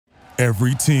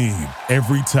Every team,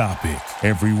 every topic,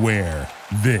 everywhere.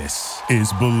 This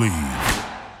is Believe.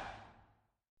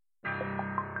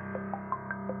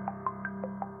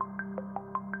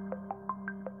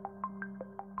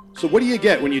 So what do you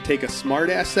get when you take a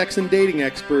smart-ass sex and dating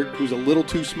expert who's a little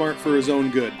too smart for his own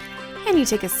good? And you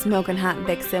take a smoking hot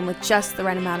vixen with just the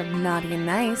right amount of naughty and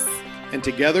nice. And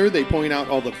together they point out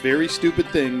all the very stupid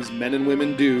things men and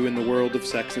women do in the world of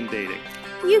sex and dating.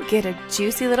 You get a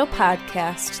juicy little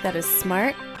podcast that is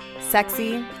smart,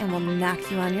 sexy, and will knock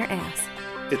you on your ass.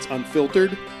 It's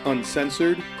unfiltered,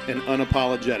 uncensored, and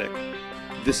unapologetic.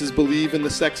 This is Believe in the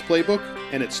Sex Playbook,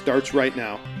 and it starts right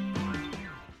now.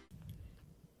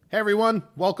 Hey everyone,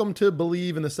 welcome to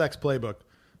Believe in the Sex Playbook.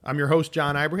 I'm your host,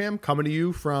 John Ibrahim, coming to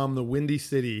you from the Windy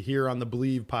City here on the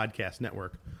Believe Podcast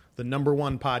Network, the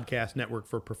 #1 podcast network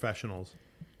for professionals.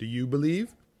 Do you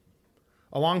believe?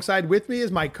 Alongside with me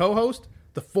is my co-host,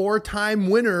 the 4-time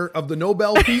winner of the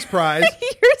Nobel Peace Prize.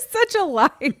 You're such a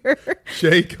liar.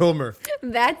 Shay Kilmer.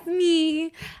 That's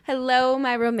me. Hello,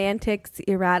 my romantics,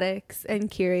 erotics,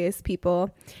 and curious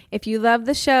people. If you love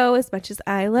the show as much as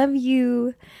I love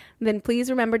you, then please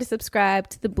remember to subscribe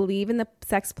to the Believe in the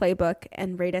Sex Playbook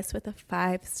and rate us with a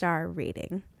 5-star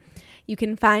rating. You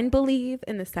can find Believe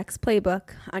in the Sex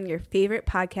Playbook on your favorite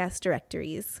podcast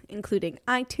directories, including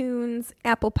iTunes,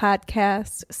 Apple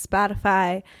Podcasts,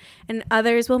 Spotify, and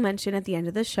others we'll mention at the end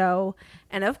of the show.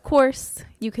 And of course,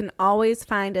 you can always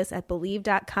find us at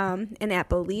Believe.com and at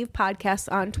Believe Podcasts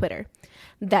on Twitter.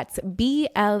 That's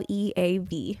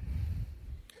BLEAV.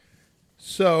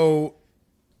 So,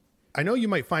 I know you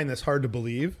might find this hard to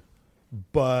believe,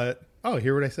 but,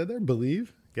 hear what I said there?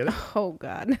 Believe? Get it? Oh,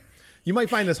 God. You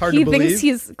might find this hard to believe. He thinks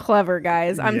he's clever,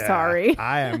 guys. I'm sorry.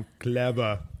 I am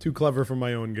clever. Too clever for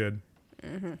my own good.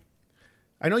 Mm-hmm.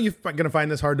 I know you're going to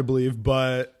find this hard to believe,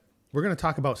 but we're going to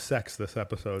talk about sex this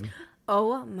episode.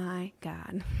 Oh, my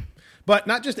God. But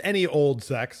not just any old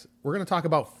sex. We're going to talk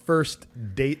about first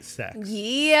date sex.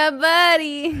 Yeah,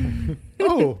 buddy.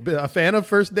 Oh, a fan of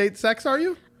first date sex, are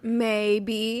you?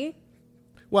 Maybe.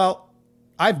 Well,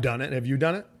 I've done it. Have you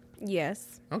done it? Yes.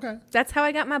 Okay. That's how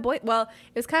I got my boy. Well,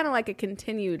 it was kind of like a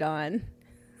continued on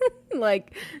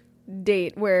like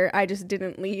date where I just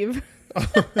didn't leave.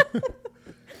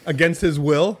 Against his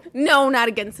will? No, not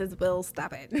against his will.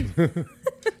 Stop it.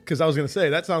 Because I was going to say,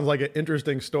 that sounds like an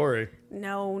interesting story.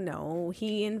 No.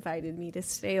 He invited me to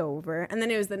stay over. And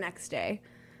then it was the next day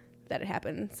that it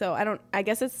happened. So I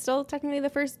guess it's still technically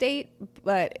the first date,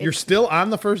 but You're still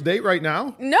on the first date right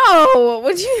now? No.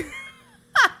 Would you?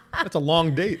 That's a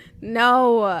long date.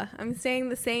 No, I'm saying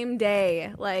the same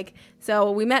day. So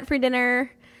we met for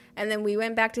dinner and then we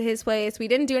went back to his place. We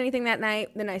didn't do anything that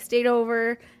night. Then I stayed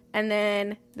over. And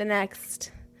then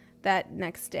that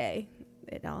next day,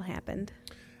 it all happened.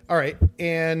 All right.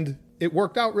 And it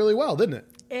worked out really well, didn't it?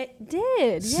 It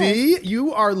did. See, yes.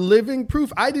 You are living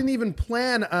proof. I didn't even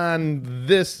plan on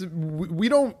this. We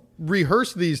don't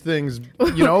rehearse these things,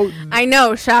 you know. I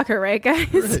know. Shocker, right,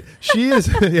 guys? She is.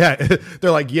 Yeah.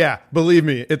 They're like, yeah, believe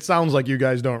me. It sounds like you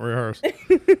guys don't rehearse.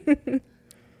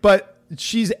 But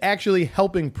she's actually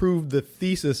helping prove the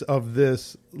thesis of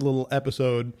this little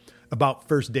episode about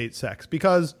first date sex,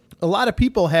 because a lot of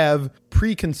people have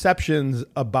preconceptions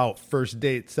about first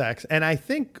date sex, and I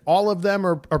think all of them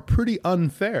are pretty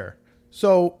unfair.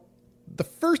 So the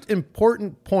first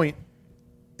important point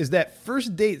is that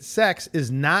first date sex is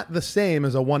not the same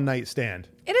as a one-night stand.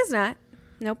 It is not.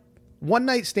 Nope.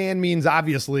 One-night stand means,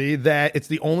 obviously, that it's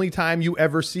the only time you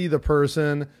ever see the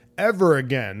person ever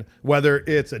again, whether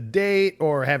it's a date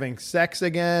or having sex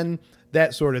again,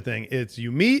 that sort of thing. It's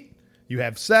you meet, you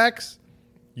have sex,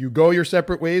 you go your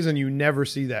separate ways, and you never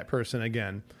see that person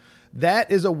again. That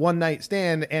is a one-night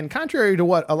stand, and contrary to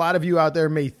what a lot of you out there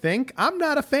may think, I'm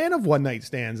not a fan of one-night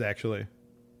stands, actually.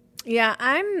 Yeah,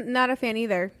 I'm not a fan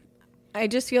either. I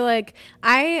just feel like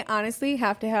I honestly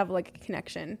have to have like a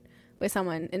connection with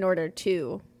someone in order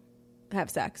to have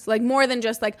sex. Like more than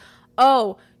just like,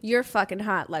 oh, you're fucking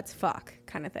hot, let's fuck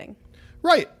kind of thing.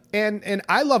 Right. And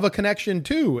I love a connection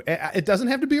too. It doesn't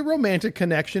have to be a romantic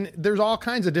connection. There's all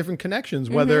kinds of different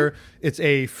connections, whether it's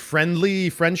a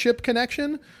friendly friendship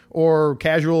connection or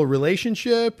casual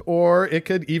relationship, or it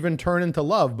could even turn into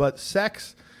love. But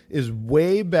sex is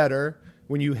way better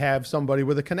when you have somebody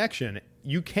with a connection.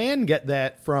 You can get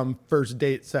that from first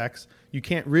date sex. You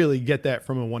can't really get that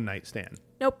from a one-night stand.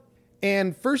 Nope.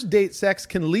 And first date sex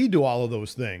can lead to all of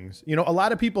those things. You know, a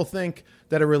lot of people think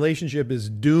that a relationship is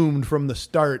doomed from the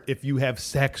start if you have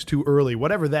sex too early,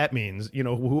 whatever that means. You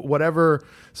know, whatever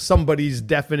somebody's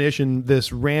definition,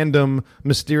 this random,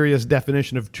 mysterious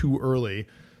definition of too early.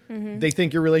 they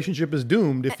think your relationship is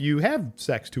doomed if you have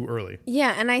sex too early.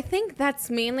 Yeah, and I think that's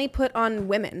mainly put on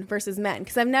women versus men,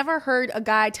 because I've never heard a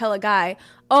guy tell a guy,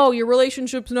 oh, your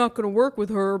relationship's not going to work with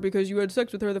her because you had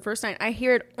sex with her the first night. I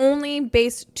hear it only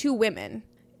based to women.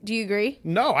 Do you agree?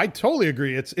 No, I totally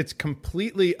agree. It's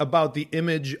completely about the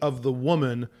image of the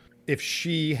woman if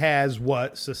she has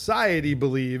what society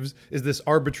believes is this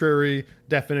arbitrary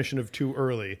definition of too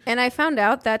early. And I found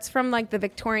out that's from like the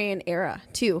Victorian era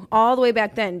too, all the way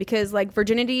back then, because like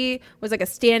virginity was like a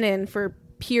stand-in for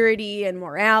purity and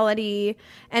morality,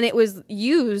 and it was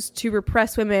used to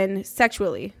repress women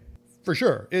sexually. For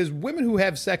sure. Is women who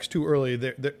have sex too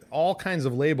early, all kinds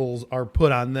of labels are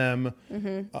put on them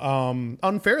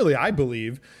unfairly, I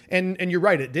believe. And you're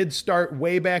right, it did start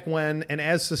way back when, and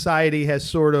as society has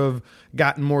sort of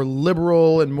gotten more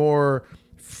liberal and more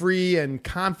free and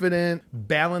confident,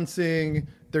 balancing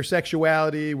their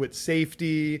sexuality with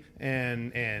safety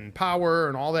and power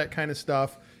and all that kind of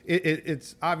stuff,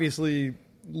 it's obviously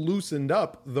loosened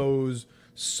up those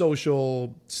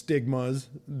social stigmas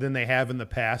than they have in the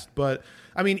past. But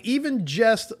I mean, even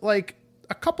just like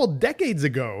a couple decades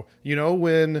ago,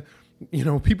 when,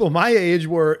 people my age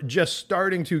were just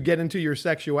starting to get into your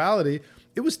sexuality,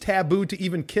 it was taboo to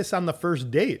even kiss on the first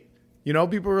date.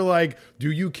 People were like, do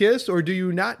you kiss or do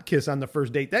you not kiss on the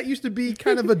first date? That used to be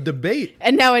kind of a debate.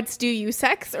 And now it's, do you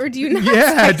sex or do you not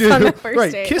sex on the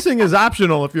first date? Kissing is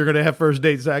optional if you're going to have first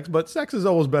date sex, but sex is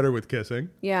always better with kissing.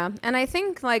 Yeah. And I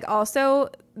think like also,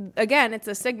 again, it's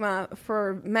a stigma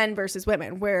for men versus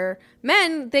women, where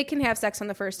men, they can have sex on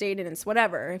the first date and it's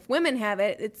whatever. If women have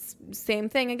it, it's same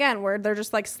thing again, where they're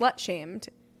just like slut shamed.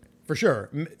 For sure.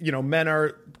 Men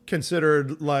are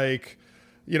considered like,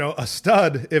 a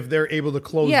stud if they're able to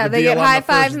close the deal on the first date. Yeah, they get high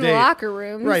fives in the locker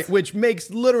rooms. Right, which makes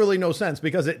literally no sense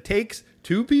because it takes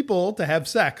two people to have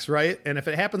sex, right? And if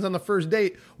it happens on the first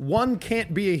date, one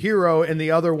can't be a hero and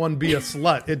the other one be a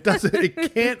slut.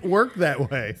 It can't work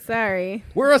that way. Sorry.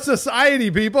 We're a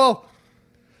society, people.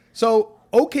 So,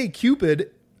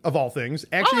 OkCupid, of all things,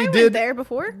 actually went there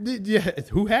before. Yeah,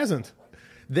 who hasn't?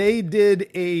 They did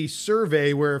a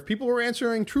survey where if people were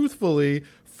answering truthfully,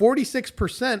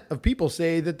 46% of people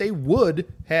say that they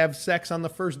would have sex on the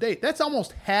first date. That's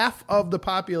almost half of the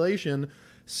population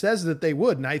says that they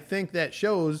would. And I think that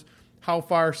shows how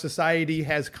far society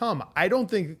has come. I don't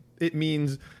think it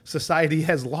means society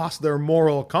has lost their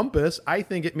moral compass. I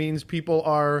think it means people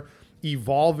are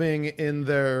evolving in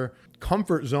their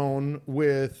comfort zone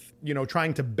with,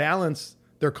 trying to balance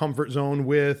their comfort zone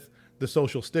with the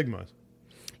social stigmas.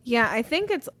 Yeah, I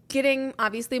think it's getting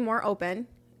obviously more open.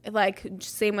 Like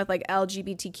same with like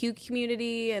LGBTQ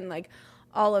community and like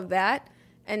all of that.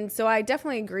 And so I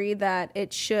definitely agree that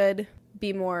it should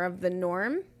be more of the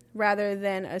norm rather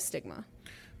than a stigma.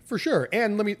 For sure.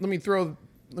 And let me throw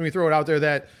it out there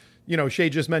that,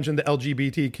 Shay just mentioned the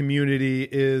LGBT community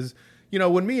is,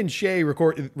 when me and Shay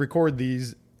record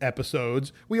these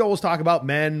episodes, we always talk about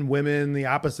men, women, the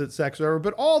opposite sex, whatever,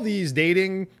 but all these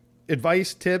dating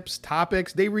advice, tips,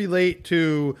 topics, they relate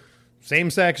to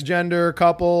same-sex gender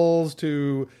couples,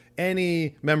 to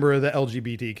any member of the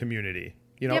LGBT community.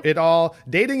 Yep. It all,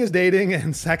 dating is dating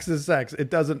and sex is sex.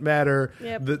 It doesn't matter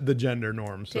the gender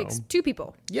norm. So. Takes two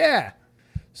people. Yeah.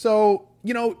 So,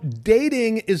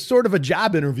 dating is sort of a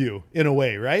job interview in a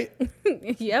way, right?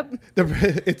 Yep.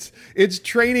 It's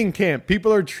training camp.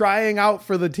 People are trying out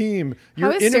for the team.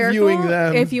 You're How interviewing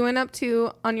them. If you went up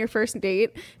to on your first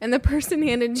date and the person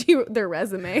handed you their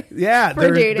resume. Yeah,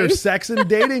 their sex and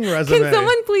dating resume. Can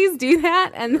someone please do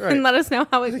that and let us know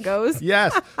how it goes?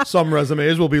 Yes. Some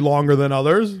resumes will be longer than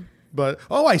others, but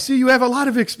I see you have a lot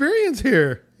of experience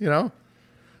here,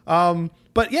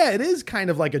 But yeah, it is kind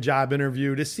of like a job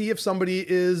interview to see if somebody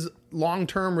is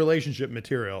long-term relationship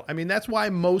material. I mean, that's why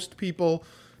most people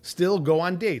still go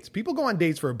on dates. People go on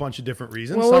dates for a bunch of different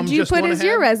reasons. What would you put as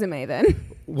your resume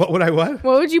then? What would I what?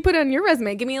 What would you put on your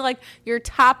resume? Give me like your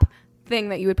top thing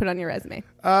that you would put on your resume.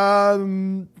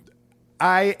 I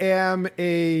am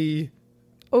a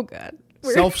oh god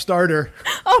self-starter.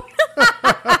 Oh.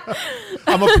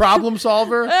 I'm a problem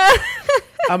solver.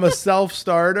 I'm a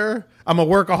self-starter. I'm a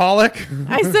workaholic.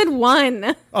 I said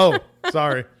one. Oh,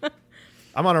 sorry.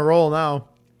 I'm on a roll now.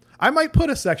 I might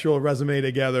put a sexual resume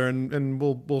together and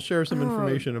we'll share some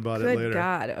information about it later. Good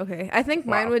God. Okay. I think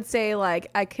mine would say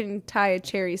like I can tie a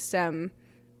cherry stem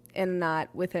and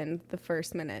not within the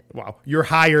first minute. Wow. You're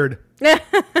hired.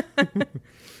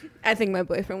 I think my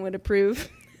boyfriend would approve.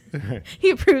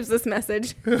 He approves this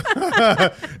message.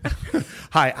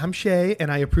 Hi, I'm Shay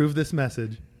and I approve this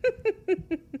message.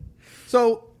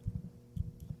 So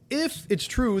if it's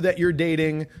true that you're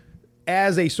dating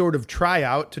as a sort of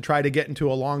tryout to try to get into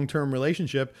a long-term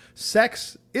relationship,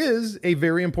 sex is a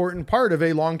very important part of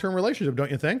a long-term relationship,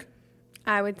 don't you think?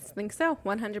 I would think so,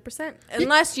 100%.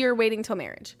 Unless you're waiting till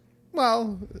marriage.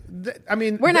 Well, I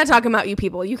mean... We're not talking about you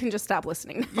people. You can just stop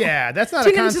listening now. Yeah, that's not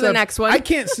Tune a concept. into the next one. I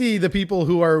can't see the people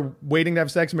who are waiting to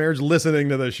have sex marriage listening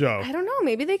to the show. I don't know.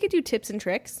 Maybe they could do tips and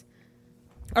tricks.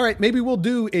 All right, maybe we'll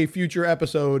do a future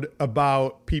episode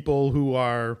about people who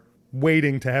are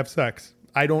waiting to have sex.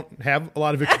 I don't have a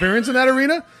lot of experience in that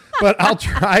arena, but I'll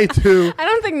try to. I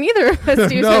don't think neither of us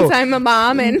do No. since I'm a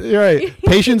mom. And You're right.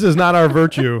 Patience is not our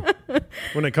virtue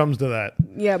when it comes to that.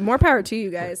 yeah, more power to you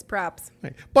guys. Props.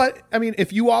 Right. But, I mean,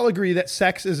 if you all agree that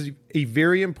sex is a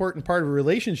very important part of a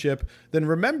relationship, then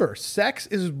remember, sex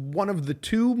is one of the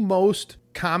two most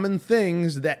common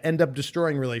things that end up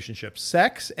destroying relationships.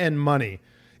 Sex and money.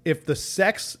 If the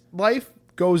sex life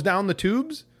goes down the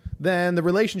tubes, then the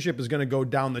relationship is going to go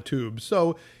down the tubes.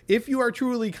 So if you are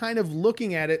truly kind of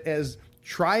looking at it as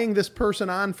trying this person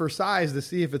on for size to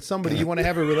see if it's somebody you want to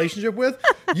have a relationship with,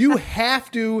 you have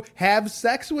to have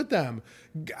sex with them.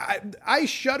 I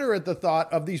shudder at the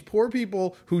thought of these poor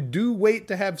people who do wait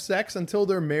to have sex until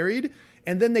they're married,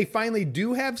 and then they finally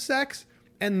do have sex,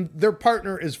 and their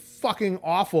partner is fucking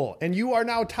awful. And you are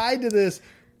now tied to this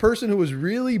person who is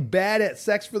really bad at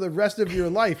sex for the rest of your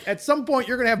life. At some point,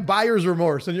 you're going to have buyer's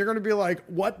remorse, and you're going to be like,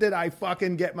 what did I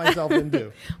fucking get myself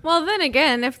into? Well, then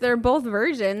again, if they're both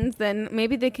virgins, then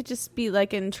maybe they could just be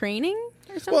like in training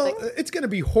or something. Well, it's going to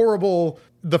be horrible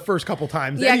the first couple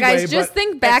times. Yeah, anyway, guys, just but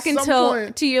think back at some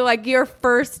point- to you like your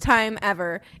first time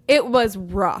ever. It was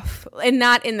rough, and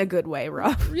not in the good way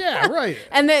rough. Yeah, right.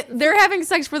 And that they're having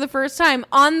sex for the first time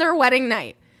on their wedding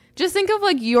night. Just think of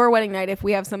like your wedding night if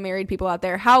we have some married people out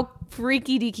there. How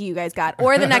freaky deaky you guys got.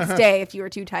 Or the next day if you were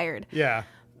too tired. Yeah.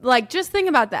 Like, just think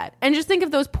about that. And just think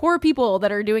of those poor people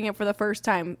that are doing it for the first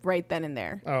time right then and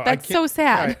there. Oh, That's so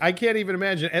sad. I can't even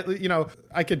imagine.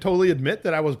 I could totally admit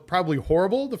that I was probably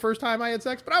horrible the first time I had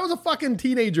sex, but I was a fucking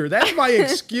teenager. That's my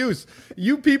excuse.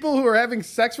 You people who are having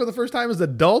sex for the first time as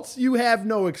adults, you have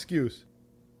no excuse.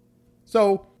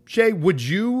 So, Shay, would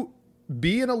you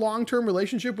be in a long-term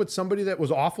relationship with somebody that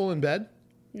was awful in bed?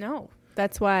 No.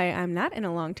 That's why I'm not in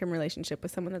a long-term relationship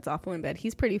with someone that's awful in bed.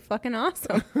 He's pretty fucking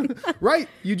awesome. Right.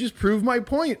 You just proved my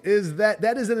point, is that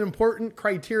is an important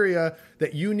criteria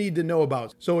that you need to know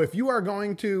about. So if you are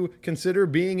going to consider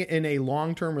being in a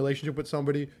long-term relationship with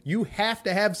somebody, you have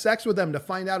to have sex with them to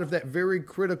find out if that very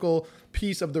critical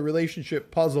piece of the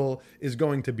relationship puzzle is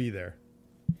going to be there.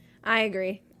 I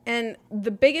agree. And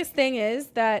the biggest thing is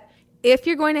that if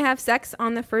you're going to have sex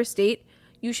on the first date,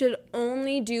 you should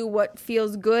only do what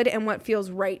feels good and what feels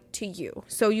right to you.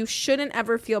 So you shouldn't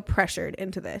ever feel pressured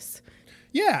into this.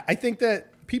 Yeah, I think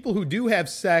that people who do have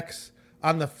sex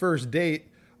on the first date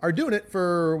are doing it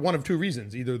for one of two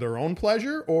reasons. Either their own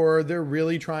pleasure, or they're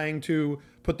really trying to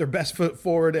put their best foot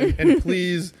forward and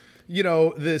please,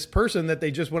 this person that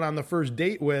they just went on the first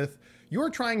date with.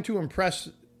 You're trying to impress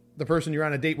the person you're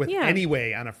on a date with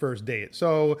anyway on a first date.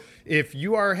 So if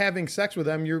you are having sex with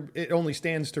them, it only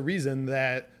stands to reason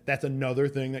that that's another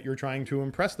thing that you're trying to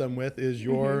impress them with is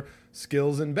your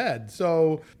skills in bed.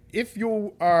 So if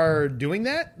you are doing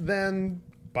that, then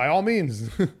by all means,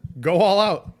 go all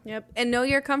out. Yep. And know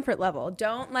your comfort level.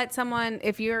 Don't let someone,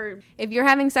 if you're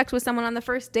having sex with someone on the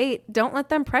first date, don't let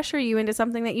them pressure you into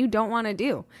something that you don't want to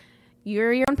do.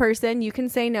 You're your own person. You can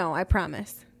say no, I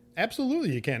promise.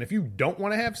 Absolutely, you can. If you don't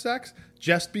want to have sex,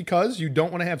 just because you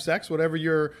don't want to have sex, whatever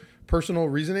your personal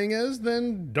reasoning is,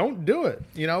 then don't do it,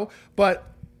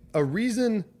 But a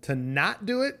reason to not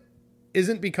do it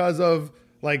isn't because of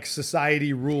like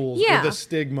society rules or the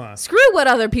stigma. Screw what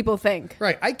other people think.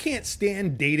 Right. I can't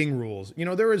stand dating rules.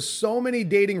 There is so many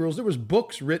dating rules. There was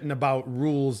books written about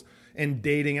rules and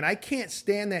dating, and I can't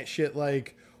stand that shit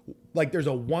like there's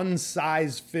a one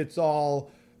size fits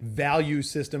all value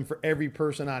system for every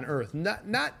person on earth.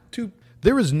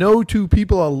 There is no two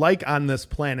people alike on this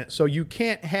planet, so you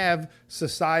can't have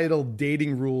societal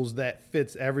dating rules that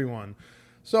fits everyone.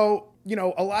 So,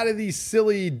 a lot of these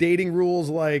silly dating rules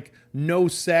like no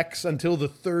sex until the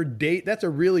third date, that's a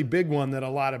really big one that a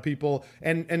lot of people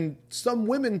and some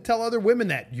women tell other women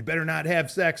that you better not have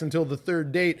sex until the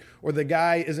third date or the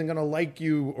guy isn't going to like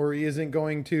you or he's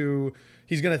going to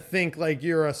think like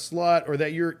you're a slut or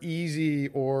that you're easy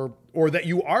or that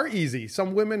you are easy.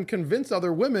 Some women convince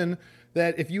other women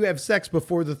that if you have sex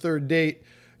before the third date,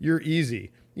 you're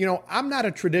easy. I'm not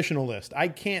a traditionalist. I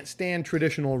can't stand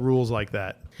traditional rules like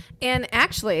that. And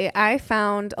actually, I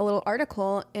found a little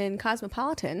article in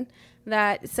Cosmopolitan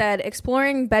that said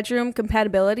exploring bedroom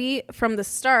compatibility from the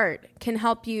start can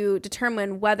help you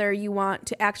determine whether you want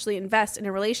to actually invest in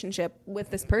a relationship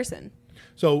with this person.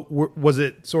 So was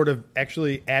it sort of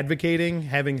actually advocating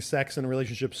having sex in a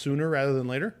relationship sooner rather than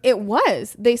later? It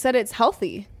was. They said it's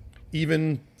healthy.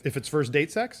 Even if it's first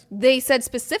date sex? They said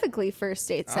specifically first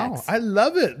date sex. Oh, I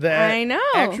love it. That I know.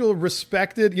 Actual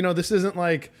respected, this isn't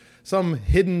like some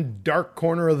hidden dark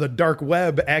corner of the dark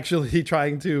web actually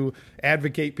trying to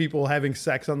advocate people having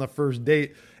sex on the first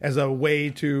date as a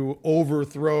way to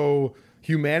overthrow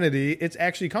humanity. It's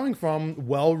actually coming from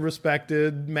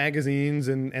well-respected magazines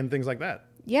and things like that.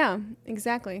 Yeah,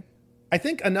 exactly. I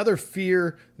think another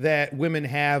fear that women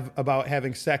have about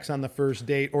having sex on the first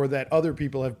date, or that other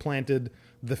people have planted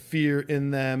the fear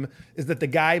in them, is that the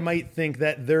guy might think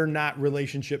that they're not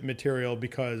relationship material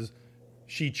because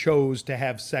she chose to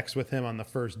have sex with him on the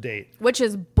first date. Which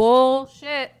is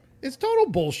bullshit. It's total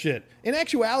bullshit. In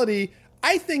actuality,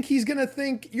 I think he's going to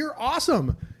think you're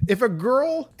awesome. If a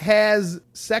girl has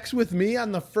sex with me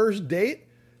on the first date,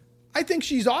 I think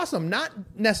she's awesome. Not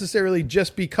necessarily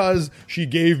just because she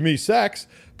gave me sex,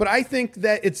 but I think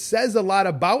that it says a lot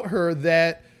about her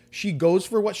that she goes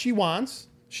for what she wants.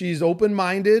 She's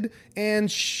open-minded, and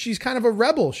she's kind of a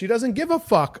rebel. She doesn't give a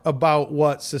fuck about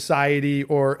what society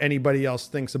or anybody else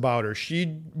thinks about her.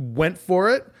 She went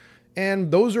for it, and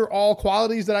those are all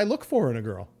qualities that I look for in a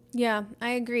girl. Yeah, I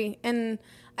agree. And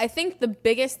I think the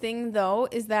biggest thing, though,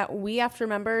 is that we have to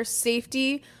remember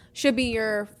safety should be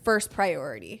your first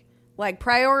priority. Like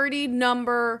priority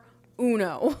number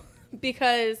uno,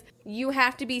 because you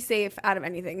have to be safe out of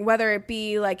anything, whether it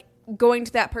be like going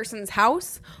to that person's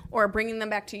house or bringing them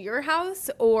back to your house,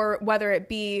 or whether it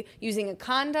be using a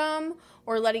condom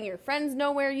or letting your friends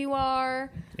know where you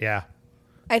are. Yeah.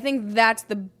 I think that's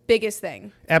the biggest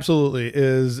thing. Absolutely.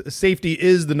 Is safety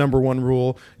is the number one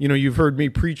rule. You've heard me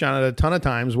preach on it a ton of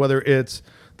times, whether it's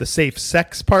the safe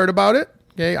sex part about it.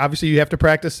 Okay. Obviously you have to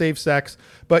practice safe sex,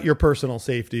 but your personal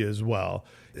safety as well.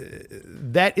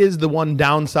 That is the one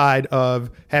downside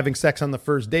of having sex on the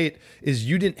first date, is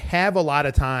you didn't have a lot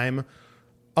of time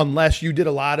unless you did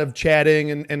a lot of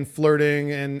chatting and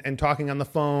flirting and talking on the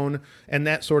phone and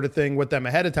that sort of thing with them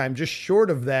ahead of time. Just short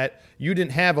of that, you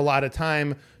didn't have a lot of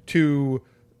time to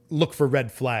look for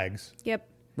red flags. Yep.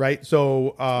 Right.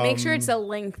 So make sure it's a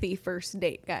lengthy first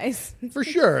date, guys. For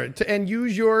sure. And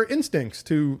use your instincts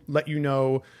to let you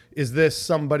know, is this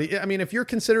somebody? I mean, if you're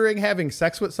considering having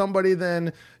sex with somebody,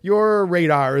 then your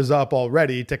radar is up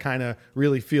already to kind of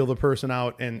really feel the person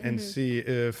out and see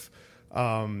if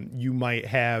you might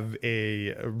have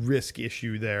a risk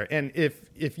issue there. And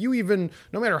if you even,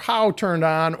 no matter how turned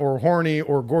on or horny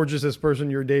or gorgeous this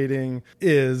person you're dating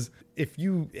is, if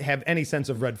you have any sense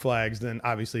of red flags, then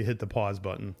obviously hit the pause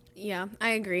button. Yeah, I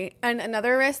agree. And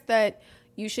another risk that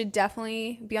you should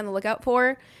definitely be on the lookout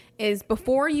for is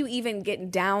before you even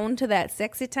get down to that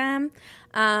sexy time,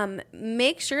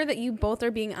 make sure that you both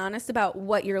are being honest about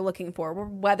what you're looking for.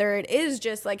 Whether it is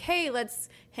just like, hey, let's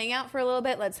hang out for a little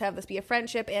bit. Let's have this be a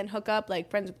friendship and hook up, like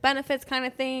friends with benefits kind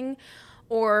of thing.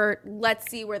 Or let's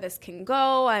see where this can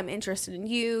go. I'm interested in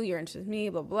you. You're interested in me,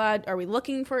 blah, blah. Are we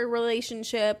looking for a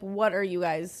relationship? What are you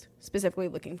guys specifically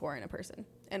looking for in a person?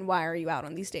 And why are you out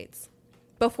on these dates?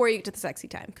 Before you get to the sexy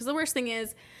time. Because the worst thing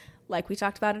is, like we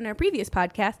talked about in our previous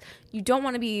podcast, you don't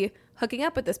want to be hooking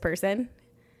up with this person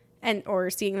or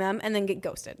seeing them and then get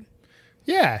ghosted.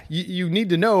 Yeah, you need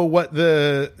to know what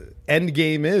the end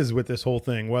game is with this whole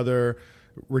thing, whether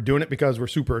we're doing it because we're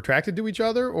super attracted to each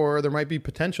other or there might be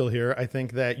potential here. I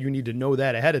think that you need to know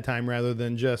that ahead of time rather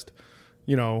than just,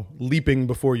 leaping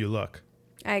before you look.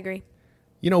 I agree.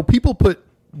 People put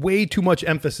way too much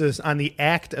emphasis on the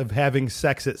act of having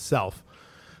sex itself,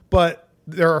 but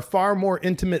there are far more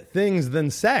intimate things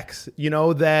than sex,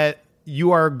 that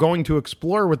you are going to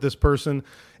explore with this person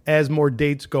as more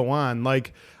dates go on.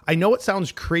 Like, I know it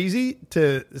sounds crazy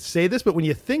to say this, but when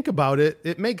you think about it,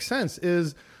 it makes sense.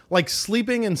 Is like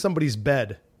sleeping in somebody's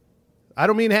bed. I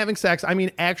don't mean having sex. I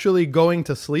mean actually going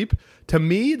to sleep. To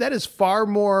me, that is far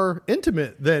more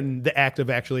intimate than the act of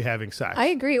actually having sex. I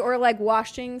agree. Or like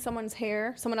washing someone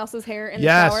else's hair in the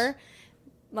shower.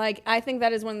 Like, I think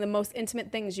that is one of the most intimate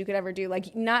things you could ever do.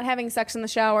 Like, not having sex in the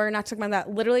shower, not talking about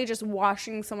that, literally just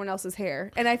washing someone else's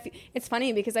hair. And it's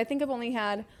funny because I think I've only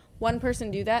had one person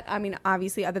do that. I mean,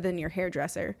 obviously, other than your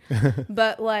hairdresser.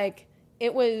 But, like,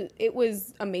 it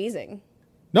was amazing.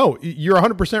 No, you're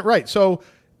 100% right. So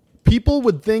People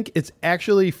would think it's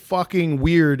actually fucking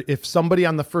weird if somebody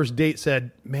on the first date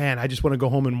said, man, I just want to go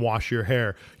home and wash your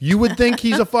hair. You would think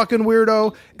he's a fucking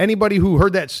weirdo. Anybody who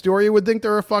heard that story would think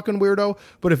they're a fucking weirdo.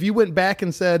 But if you went back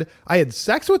and said, I had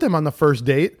sex with him on the first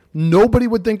date, nobody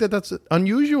would think that that's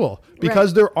unusual,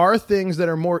 because there are things that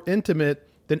are more intimate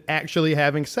than actually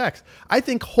having sex. I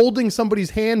think holding somebody's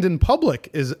hand in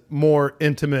public is more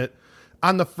intimate.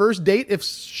 On the first date, if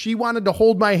she wanted to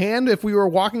hold my hand, if we were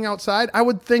walking outside, I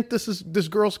would think this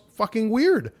girl's fucking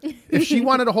weird. If she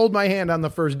wanted to hold my hand on the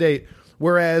first date.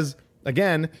 Whereas,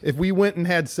 again, if we went and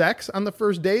had sex on the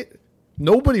first date,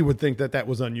 nobody would think that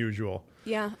was unusual.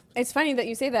 Yeah. It's funny that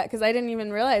you say that, because I didn't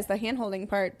even realize the hand holding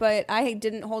part, but I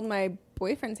didn't hold my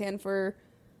boyfriend's hand for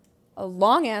a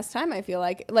long ass time, I feel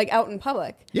like out in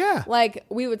public. Yeah. Like,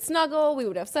 we would snuggle, we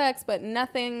would have sex, but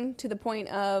nothing to the point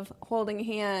of holding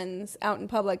hands out in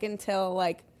public until,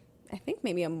 like, I think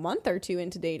maybe a month or two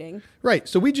into dating. Right.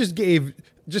 So we just gave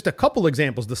just a couple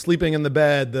examples: the sleeping in the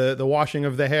bed, the washing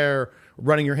of the hair,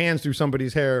 running your hands through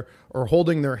somebody's hair, or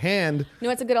holding their hand. You know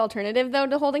what's a good alternative, though,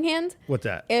 to holding hands? What's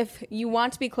that? If you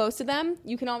want to be close to them,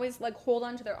 you can always, like, hold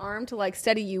onto their arm to, like,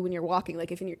 steady you when you're walking.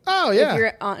 Like, if you're if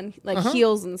you're on, like,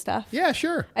 heels and stuff. Yeah,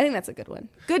 sure. I think that's a good one.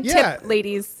 Good tip,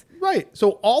 ladies. Right.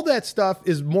 So all that stuff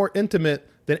is more intimate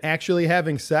than actually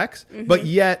having sex, but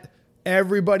yet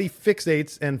everybody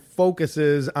fixates and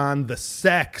focuses on the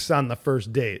sex on the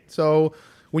first date. So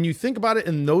when you think about it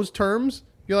in those terms,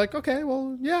 you're like, okay,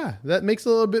 well, yeah, that makes a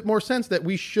little bit more sense that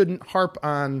we shouldn't harp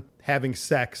on having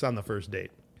sex on the first date.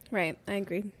 Right. I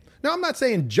agree. Now, I'm not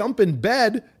saying jump in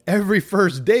bed every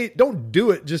first date. Don't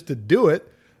do it just to do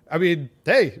it. I mean,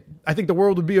 hey, I think the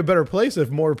world would be a better place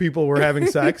if more people were having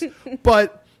sex.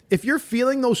 But if you're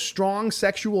feeling those strong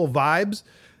sexual vibes,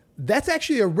 that's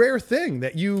actually a rare thing,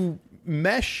 that you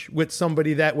mesh with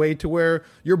somebody that way, to where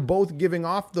you're both giving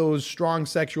off those strong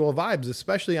sexual vibes,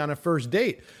 especially on a first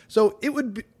date. So it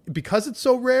would be, because it's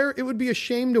so rare, it would be a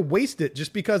shame to waste it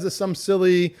just because of some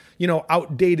silly,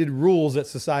 outdated rules that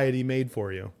society made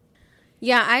for you.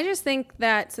 Yeah, I just think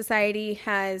that society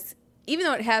has, even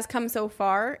though it has come so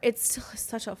far, it's still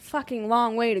such a fucking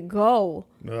long way to go.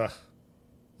 Ugh,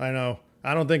 I know.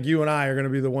 I don't think you and I are going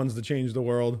to be the ones to change the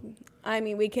world. I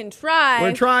mean, we can try.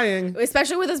 We're trying.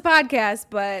 Especially with this podcast,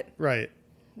 but right.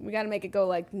 We got to make it go,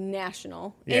 like,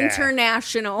 national. Yeah.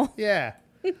 International. Yeah.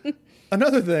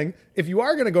 Another thing, if you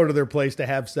are going to go to their place to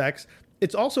have sex,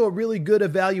 it's also a really good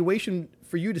evaluation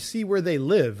for you to see where they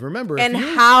live. Remember, and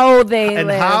how they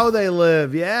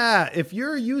live. Yeah. If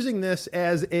you're using this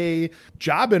as a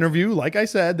job interview, like I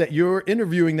said, that you're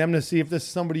interviewing them to see if this is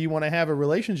somebody you want to have a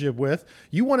relationship with,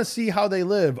 you want to see how they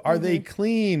live. Are they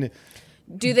clean?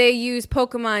 Do they use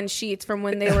Pokemon sheets from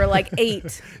when they were like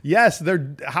 8? Yes,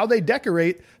 how they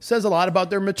decorate says a lot about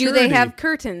their maturity. Do they have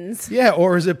curtains? Yeah,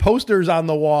 or is it posters on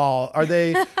the wall? Are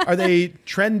they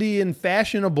trendy and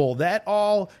fashionable? That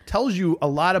all tells you a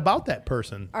lot about that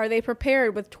person. Are they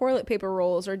prepared with toilet paper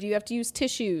rolls, or do you have to use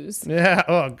tissues? Yeah.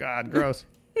 Oh God, gross.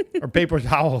 Or paper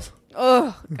towels.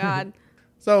 Oh God.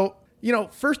 So,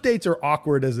 first dates are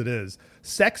awkward as it is.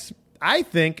 Sex, I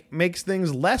think, makes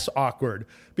things less awkward,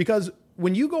 because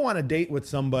when you go on a date with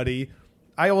somebody,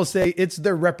 I always say it's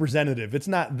their representative. It's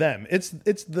not them. It's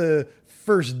the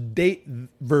first date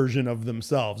version of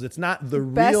themselves. It's not the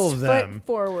real them. Best foot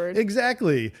forward.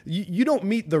 Exactly. You don't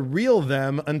meet the real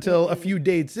them until a few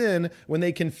dates in, when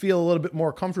they can feel a little bit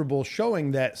more comfortable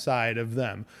showing that side of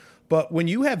them. But when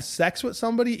you have sex with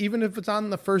somebody, even if it's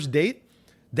on the first date,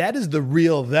 that is the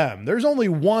real them. There's only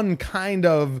one kind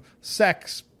of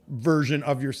sex version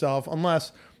of yourself,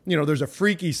 unless there's a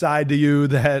freaky side to you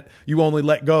that you only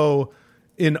let go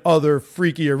in other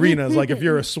freaky arenas. Like if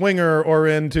you're a swinger or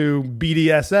into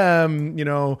BDSM,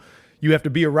 you have to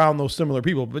be around those similar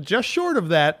people. But just short of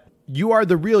that, you are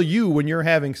the real you when you're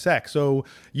having sex. So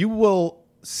you will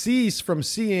cease from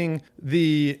seeing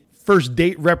the first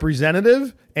date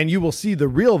representative, and you will see the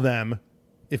real them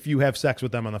if you have sex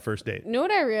with them on the first date. You know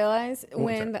what I realized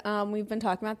when we've been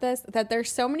talking about this? That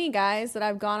there's so many guys that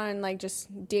I've gone on, like,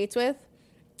 just dates with,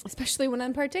 especially one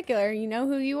in particular, you know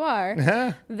who you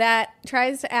are, that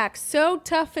tries to act so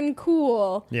tough and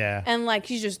cool. Yeah. And, like,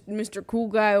 he's just Mr. Cool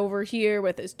Guy over here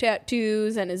with his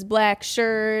tattoos and his black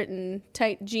shirt and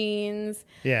tight jeans.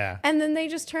 Yeah. And then they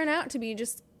just turn out to be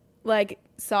just, like,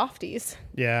 softies.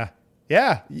 Yeah.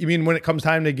 Yeah. You mean when it comes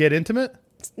time to get intimate?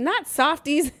 Not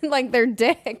softies like their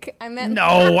dick. I meant...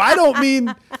 No, I don't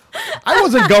mean... I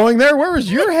wasn't going there. Where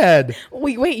was your head?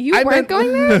 Wait, you weren't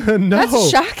going there? No. That's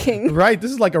shocking. Right.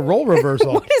 This is like a role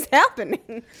reversal. What is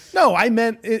happening? No, I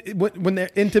meant when their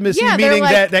intimacy, Yeah, they're meaning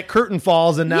like- that curtain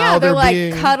falls and now Yeah, they're like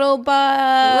being cuddle bug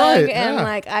Right, and yeah.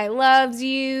 like I loves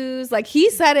yous. Like he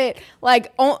said it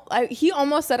like he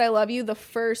almost said I love you the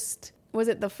first, was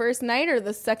it the first night or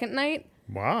the second night?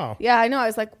 Wow. Yeah, I know. I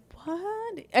was like,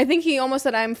 what? I think he almost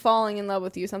said I'm falling in love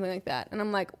with you, something like that. And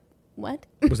I'm like, what?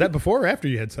 Was that before or after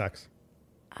you had sex?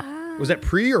 Was that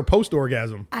pre or post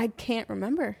orgasm? I can't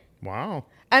remember. Wow.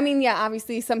 I mean, yeah,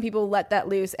 obviously some people let that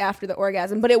loose after the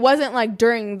orgasm, but it wasn't like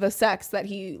during the sex that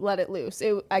he let it loose.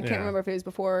 I can't Yeah. remember if it was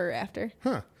before or after.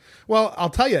 Huh. Well, I'll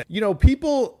tell you,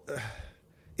 people,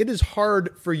 it is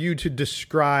hard for you to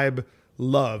describe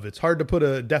love. It's hard to put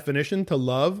a definition to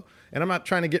love. And I'm not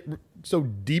trying to get so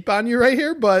deep on you right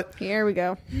here, but Here we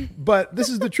go. this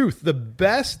is the truth. The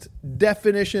best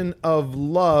definition of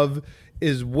love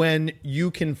is when you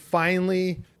can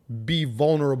finally be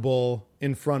vulnerable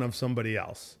in front of somebody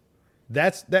else.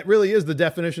 That really is the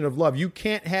definition of love. You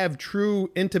can't have true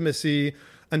intimacy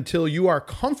until you are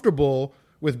comfortable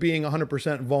with being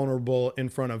 100% vulnerable in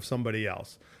front of somebody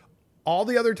else. All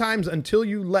the other times, until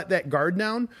you let that guard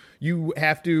down, you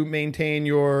have to maintain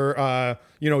your,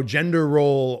 gender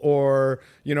role or,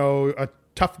 a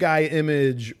tough guy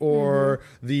image or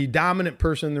the dominant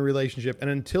person in the relationship. And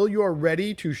until you are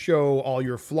ready to show all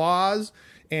your flaws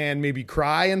and maybe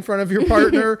cry in front of your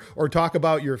partner or talk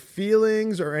about your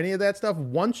feelings or any of that stuff,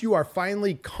 once you are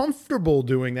finally comfortable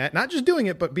doing that, not just doing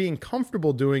it, but being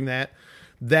comfortable doing that,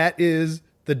 that is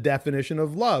the definition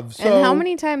of love. So, And how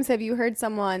many times have you heard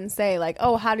someone say like,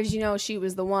 oh, how did you know she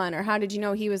was the one? Or how did you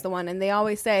know he was the one? And they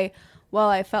always say, well,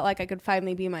 I felt like I could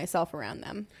finally be myself around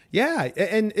them. Yeah,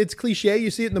 and it's cliche. You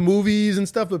see it in the movies and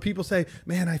stuff, but people say,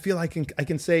 man, I feel I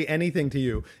can say anything to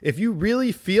you. If you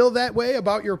really feel that way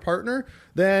about your partner,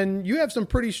 then you have some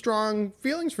pretty strong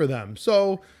feelings for them.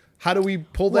 So how do we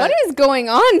pull that? What is going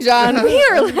on, John? We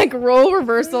are like role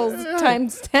reversals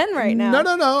times 10 right now.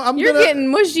 No. You're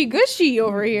getting mushy gushy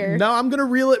over here. No, I'm going to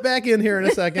reel it back in here in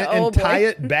a second Oh, and boy. tie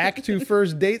it back to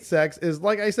first date sex. Is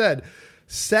like I said,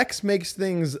 sex makes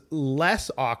things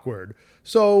less awkward.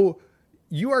 So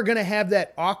you are going to have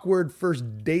that awkward first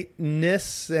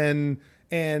date-ness and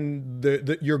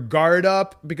your guard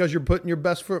up because you're putting your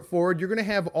best foot forward. You're going to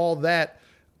have all that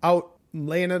out,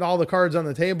 laying it all the cards on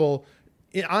the table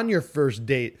on your first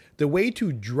date. The way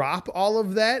to drop all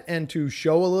of that and to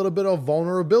show a little bit of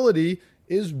vulnerability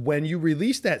is when you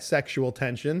release that sexual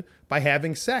tension by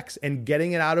having sex and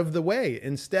getting it out of the way.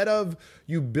 Instead of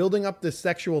you building up this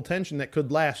sexual tension that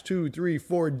could last 2, 3,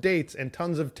 4 dates and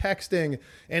tons of texting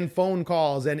and phone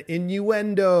calls and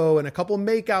innuendo and a couple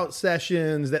makeout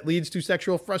sessions that leads to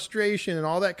sexual frustration and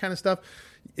all that kind of stuff,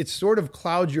 it sort of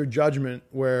clouds your judgment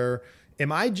where,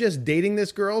 am I just dating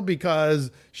this girl because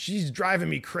she's driving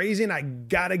me crazy and I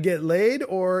gotta get laid?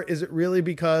 Or is it really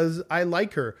because I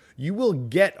like her? You will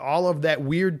get all of that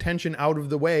weird tension out of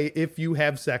the way if you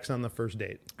have sex on the first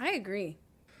date. I agree.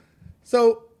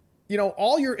 So,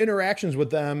 all your interactions with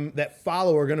them that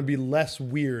follow are going to be less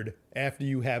weird after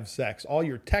you have sex. All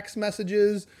your text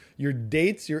messages, your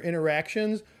dates, your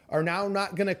interactions are now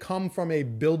not going to come from a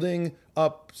building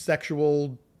up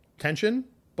sexual tension,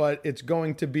 but it's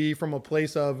going to be from a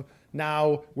place of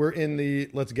now we're in the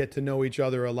let's get to know each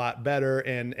other a lot better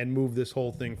and move this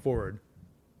whole thing forward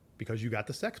because you got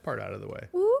the sex part out of the way.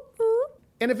 Ooh, ooh.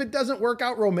 And if it doesn't work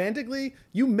out romantically,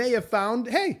 you may have found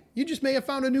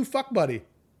a new fuck buddy.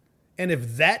 And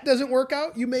if that doesn't work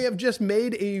out, you may have just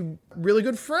made a really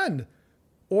good friend.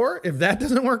 Or if that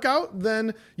doesn't work out,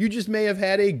 then you just may have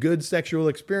had a good sexual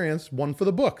experience, one for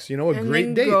the books, a And great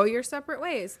then date. go your separate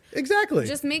ways. Exactly.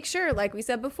 Just make sure, like we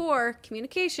said before,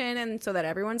 communication, and so that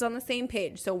everyone's on the same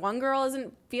page. So one girl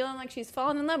isn't feeling like she's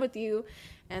falling in love with you,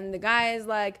 and the guy is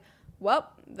like,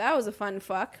 well, that was a fun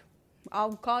fuck.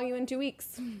 I'll call you in 2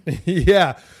 weeks.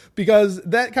 Yeah, because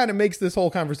that kind of makes this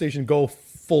whole conversation go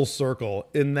full circle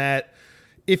in that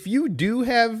if you do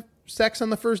have sex on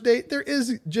the first date, there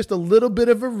is just a little bit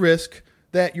of a risk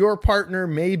that your partner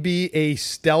may be a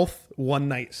stealth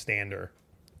one-night stander.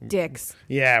 Dicks.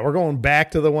 Yeah, we're going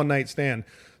back to the one-night stand.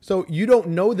 So you don't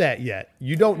know that yet.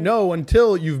 You don't know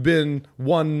until you've been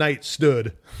one night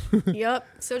stood. Yep.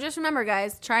 So just remember,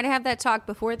 guys, try to have that talk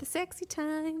before the sexy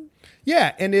time.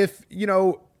 Yeah, and if,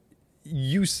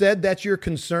 you said that's your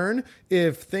concern,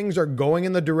 if things are going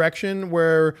in the direction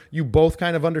where you both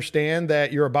kind of understand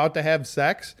that you're about to have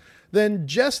sex, then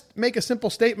just make a simple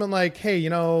statement like, hey,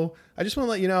 I just want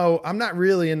to let you know, I'm not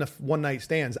really into one night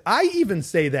stands. I even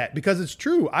say that because it's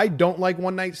true. I don't like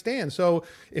one night stands. So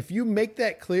if you make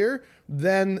that clear,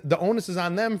 then the onus is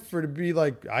on them to be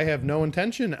like, I have no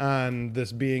intention on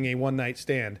this being a one night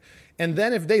stand. And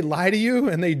then if they lie to you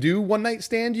and they do one night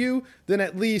stand you, then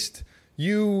at least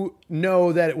you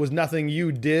know that it was nothing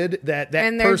you did, that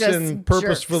person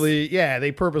purposefully,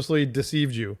 they purposely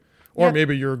deceived you. Or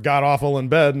maybe you're god awful in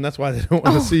bed and that's why they don't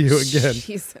want to see you again.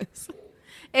 Jesus.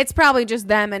 It's probably just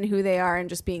them and who they are and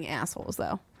just being assholes,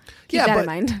 though. Keep that in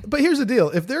mind. But here's the deal.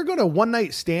 If they're going to one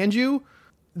night stand you,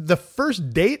 the first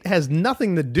date has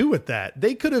nothing to do with that.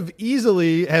 They could have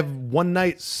easily have one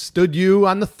night stood you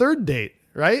on the third date,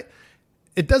 right?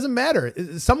 It doesn't matter.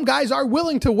 Some guys are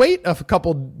willing to wait a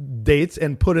couple dates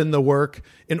and put in the work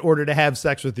in order to have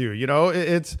sex with you. You know,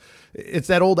 it's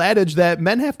that old adage that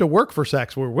men have to work for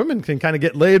sex, where women can kind of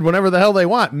get laid whenever the hell they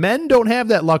want. Men don't have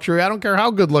that luxury. I don't care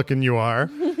how good looking you are,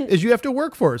 is you have to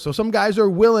work for it. So some guys are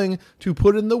willing to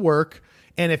put in the work.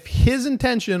 And if his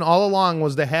intention all along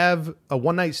was to have a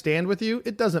one night stand with you,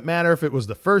 it doesn't matter if it was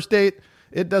the first date.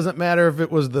 It doesn't matter if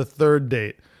it was the third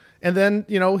date. And then,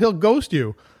 you know, he'll ghost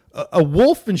you. A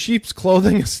wolf in sheep's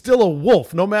clothing is still a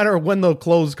wolf, no matter when the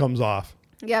clothes comes off.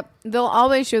 Yep. They'll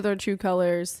always show their true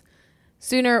colors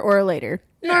sooner or later.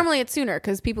 Yeah. Normally it's sooner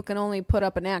because people can only put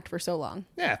up an act for so long.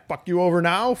 Yeah. Fuck you over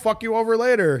now. Fuck you over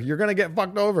later. You're going to get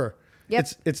fucked over. Yep.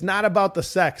 It's not about the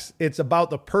sex. It's about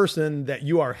the person that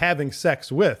you are having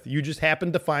sex with. You just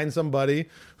happen to find somebody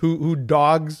who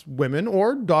dogs women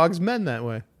or dogs men that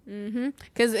way. Mm-hmm.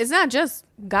 Because it's not just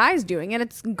guys doing it.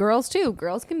 It's girls, too.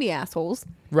 Girls can be assholes.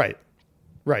 Right.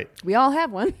 We all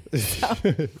have one. So.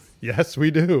 Yes,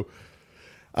 we do.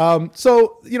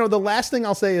 So, you know, the last thing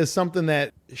I'll say is something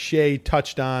that Shay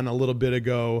touched on a little bit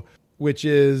ago, which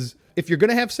is if you're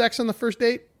going to have sex on the first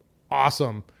date,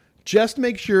 awesome. Just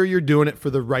make sure you're doing it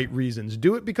for the right reasons.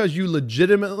 Do it because you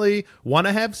legitimately want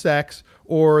to have sex,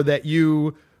 or that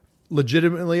you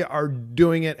legitimately are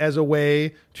doing it as a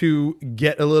way to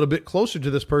get a little bit closer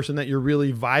to this person that you're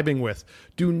really vibing with.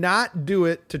 Do not do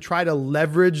it to try to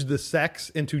leverage the sex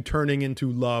into turning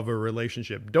into love or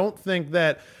relationship. Don't think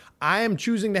that I am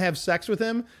choosing to have sex with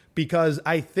him because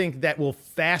I think that will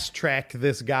fast track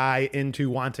this guy into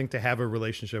wanting to have a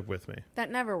relationship with me.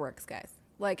 That never works, guys.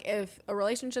 Like, if a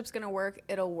relationship's going to work,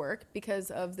 it'll work because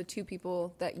of the two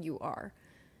people that you are.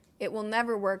 It will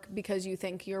never work because you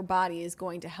think your body is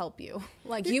going to help you.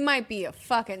 Like, you might be a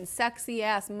fucking sexy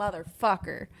ass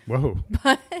motherfucker. Whoa.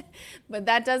 But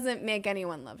that doesn't make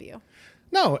anyone love you.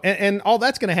 No, and all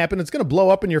that's going to happen, it's going to blow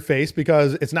up in your face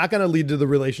because it's not going to lead to the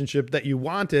relationship that you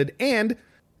wanted, and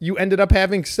you ended up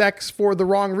having sex for the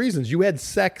wrong reasons. You had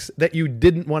sex that you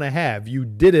didn't want to have. You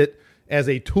did it as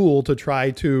a tool to try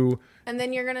to... And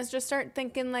then you're going to just start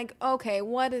thinking like, okay,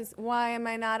 why am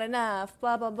I not enough?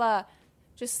 Blah, blah, blah.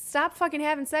 Just stop fucking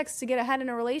having sex to get ahead in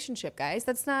a relationship, guys.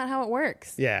 That's not how it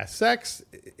works. Yeah, sex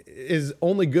is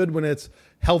only good when it's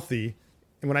healthy.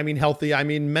 And when I mean healthy, I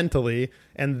mean mentally.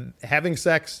 And having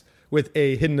sex with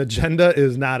a hidden agenda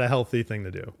is not a healthy thing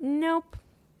to do. Nope.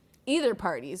 Either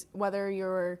parties, whether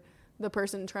you're the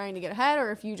person trying to get ahead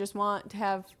or if you just want to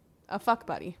have a fuck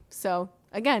buddy. So,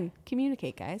 again,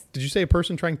 communicate, guys. Did you say a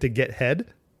person trying to get head?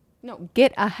 No,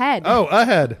 get ahead. Oh,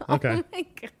 ahead. Okay. Oh, my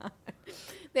God.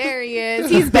 There he is.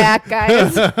 He's back,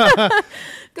 guys.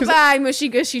 Goodbye, Mushy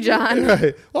Gushy John.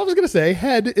 Right. Well, I was going to say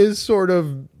head is sort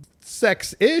of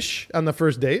sex-ish on the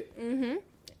first date. Mm-hmm.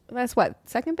 That's what?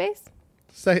 Second base?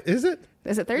 Is it?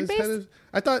 Is it third base?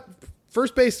 I thought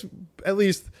first base, at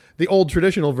least the old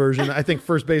traditional version, I think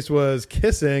first base was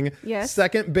kissing. Yes.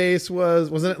 Second base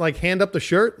wasn't it like hand up the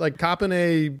shirt, like copping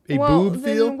a boob then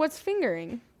feel? What's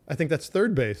fingering? I think that's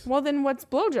third base. Well, then what's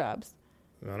blowjobs?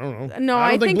 I don't know. No,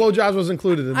 I don't think blowjobs was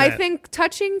included in that. I think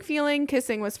touching, feeling,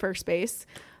 kissing was first base.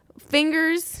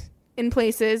 Fingers in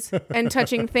places and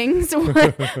touching things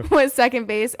was second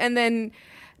base. And then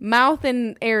mouth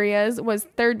in areas was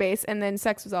third base. And then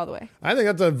sex was all the way. I think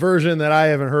that's a version that I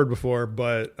haven't heard before.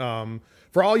 But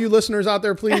for all you listeners out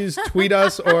there, please tweet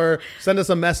us or send us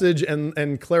a message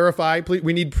and clarify. Please,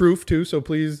 we need proof too. So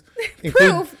please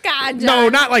include, proof. God, John. No,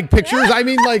 not like pictures. I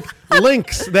mean like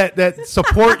links that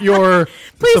support your.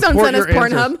 Please don't send us answers.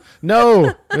 Pornhub.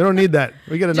 No, we don't need that.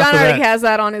 We get enough John of that. already has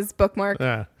that on his bookmark.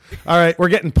 Yeah. All right, we're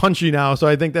getting punchy now, so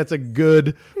I think that's a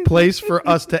good place for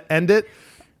us to end it.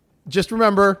 Just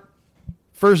remember,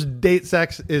 first date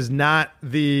sex is not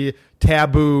the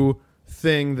taboo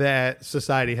thing that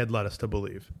society had led us to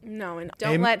believe. No, and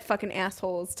don't let fucking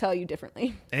assholes tell you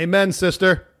differently. Amen,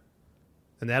 sister.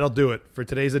 And that'll do it for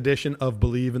today's edition of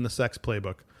Believe in the Sex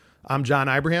Playbook. I'm John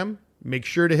Ibrahim. Make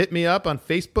sure to hit me up on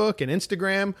Facebook and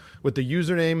Instagram with the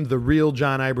username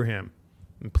TheRealJohnIbrahim.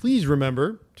 And please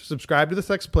remember to subscribe to the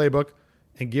Sex Playbook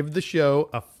and give the show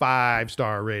a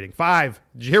 5-star rating. 5.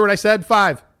 Did you hear what I said?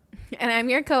 5. And I'm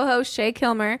your co-host, Shay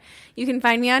Kilmer. You can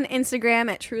find me on Instagram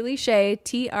at TrulyShay,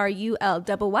 TrulyShay.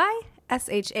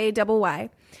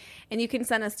 And you can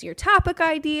send us your topic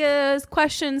ideas,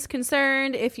 questions,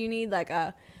 concerned. If you need like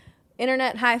a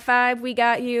internet high five, we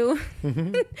got you.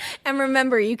 And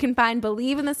remember, you can find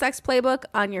Believe in the Sex Playbook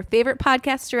on your favorite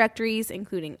podcast directories,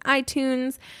 including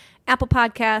iTunes, Apple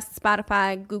Podcasts,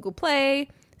 Spotify, Google Play,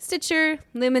 Stitcher,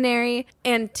 Luminary,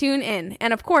 and TuneIn.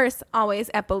 And of course, always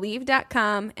at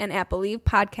Believe.com and at Believe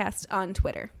Podcast on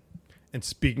Twitter. And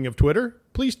speaking of Twitter,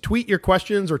 please tweet your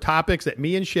questions or topics at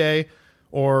me and Shay,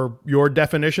 or your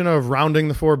definition of rounding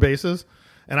the 4 bases.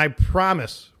 And I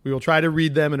promise we will try to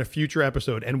read them in a future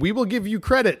episode. And we will give you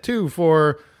credit, too,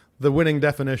 for the winning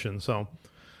definition. So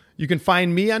you can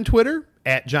find me on Twitter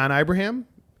at John Ibrahim.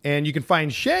 And you can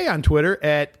find Shay on Twitter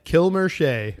at Kilmer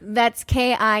Shay. That's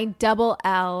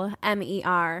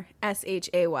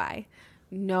KILLMERSHAY.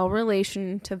 No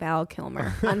relation to Val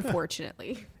Kilmer,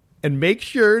 unfortunately. And make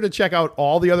sure to check out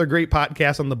all the other great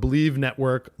podcasts on the Believe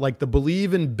Network, like the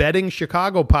Believe in Betting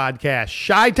Chicago podcast,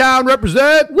 Chi-Town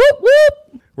represent, whoop,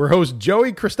 whoop, where host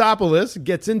Joey Christopoulos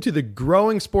gets into the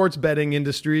growing sports betting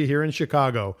industry here in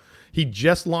Chicago. He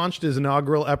just launched his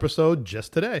inaugural episode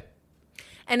just today.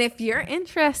 And if you're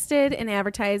interested in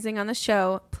advertising on the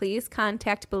show, please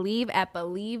contact Believe at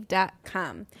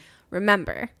Believe.com.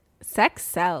 Remember, sex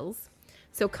sells.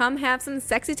 So come have some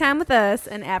sexy time with us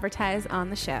and advertise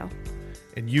on the show.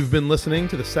 And you've been listening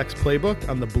to the Sex Playbook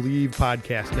on the Believe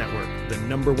Podcast Network, the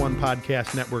 #1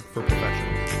 podcast network for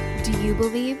professionals. Do you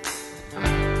believe?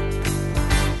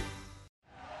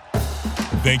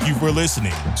 Thank you for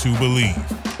listening to Believe.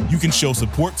 You can show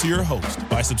support to your host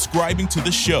by subscribing to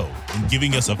the show and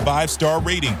giving us a 5-star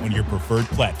rating on your preferred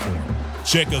platform.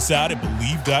 Check us out at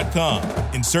Believe.com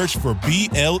and search for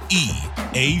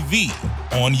BLEAV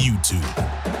on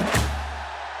YouTube.